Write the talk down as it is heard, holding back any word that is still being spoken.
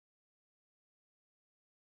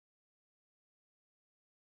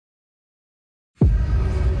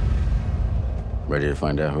Ready to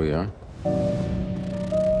find out who you are?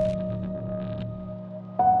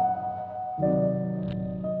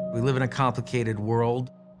 We live in a complicated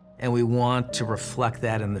world, and we want to reflect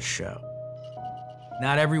that in the show.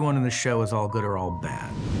 Not everyone in the show is all good or all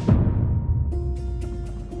bad.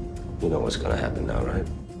 You know what's gonna happen now, right?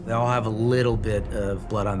 They all have a little bit of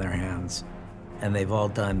blood on their hands, and they've all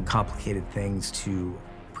done complicated things to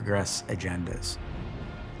progress agendas.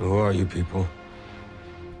 Who are you people?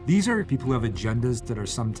 These are people who have agendas that are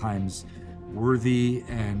sometimes worthy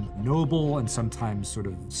and noble and sometimes sort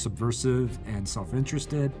of subversive and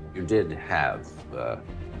self-interested. You did have a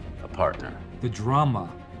partner. The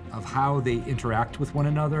drama of how they interact with one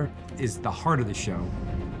another is the heart of the show.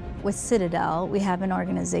 With Citadel, we have an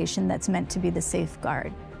organization that's meant to be the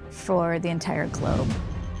safeguard for the entire globe.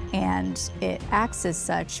 And it acts as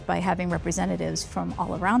such by having representatives from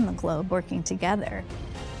all around the globe working together.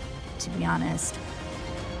 To be honest,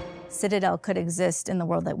 Citadel could exist in the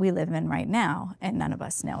world that we live in right now, and none of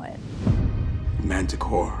us know it.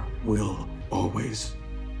 Manticore will always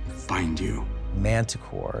find you.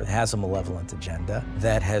 Manticore has a malevolent agenda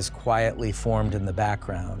that has quietly formed in the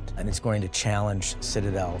background, and it's going to challenge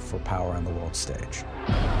Citadel for power on the world stage.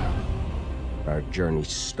 Our journey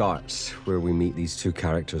starts where we meet these two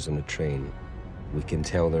characters on a train. We can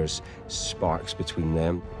tell there's sparks between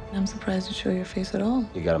them. I'm surprised you show your face at all.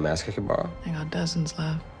 You got a mask I can borrow? I got dozens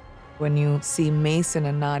left. When you see Mason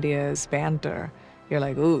and Nadia's banter, you're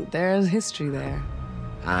like, ooh, there's history there.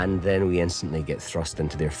 And then we instantly get thrust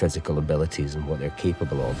into their physical abilities and what they're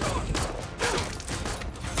capable of.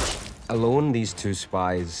 Alone, these two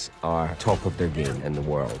spies are top of their game in the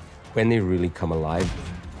world. When they really come alive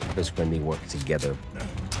is when they work together.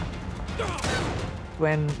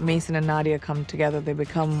 When Mason and Nadia come together, they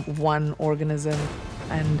become one organism.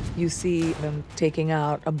 And you see them taking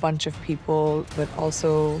out a bunch of people, but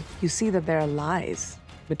also you see that there are lies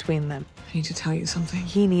between them. I need to tell you something.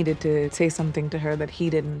 He needed to say something to her that he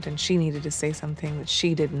didn't, and she needed to say something that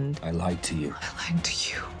she didn't. I lied to you. I lied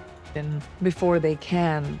to you. And before they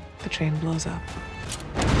can, the train blows up.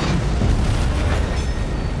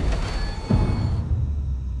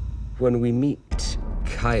 When we meet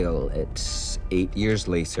Kyle, it's 8 years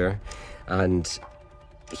later, and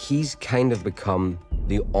he's kind of become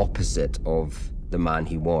the opposite of the man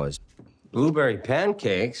he was. Blueberry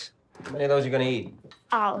pancakes? How many of those are you gonna eat?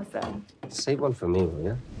 All of them. Save one for me, will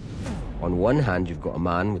you? On one hand, you've got a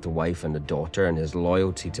man with a wife and a daughter and his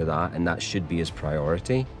loyalty to that, and that should be his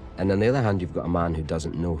priority. And on the other hand, you've got a man who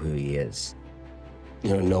doesn't know who he is.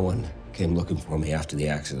 You know, no one came looking for me after the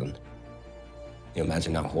accident. You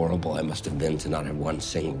imagine how horrible I must have been to not have one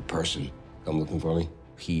single person come looking for me.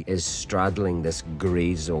 He is straddling this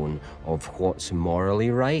gray zone of what's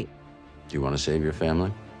morally right. Do you want to save your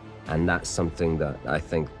family? And that's something that I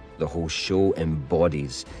think the whole show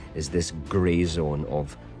embodies, is this gray zone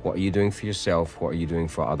of what are you doing for yourself, what are you doing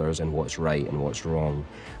for others, and what's right and what's wrong.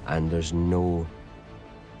 And there's no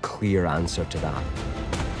clear answer to that.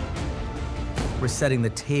 We're setting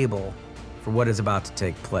the table for what is about to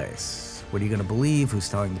take place. What are you going to believe, who's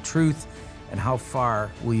telling the truth, and how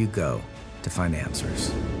far will you go to find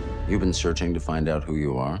answers? You've been searching to find out who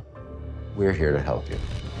you are. We're here to help you.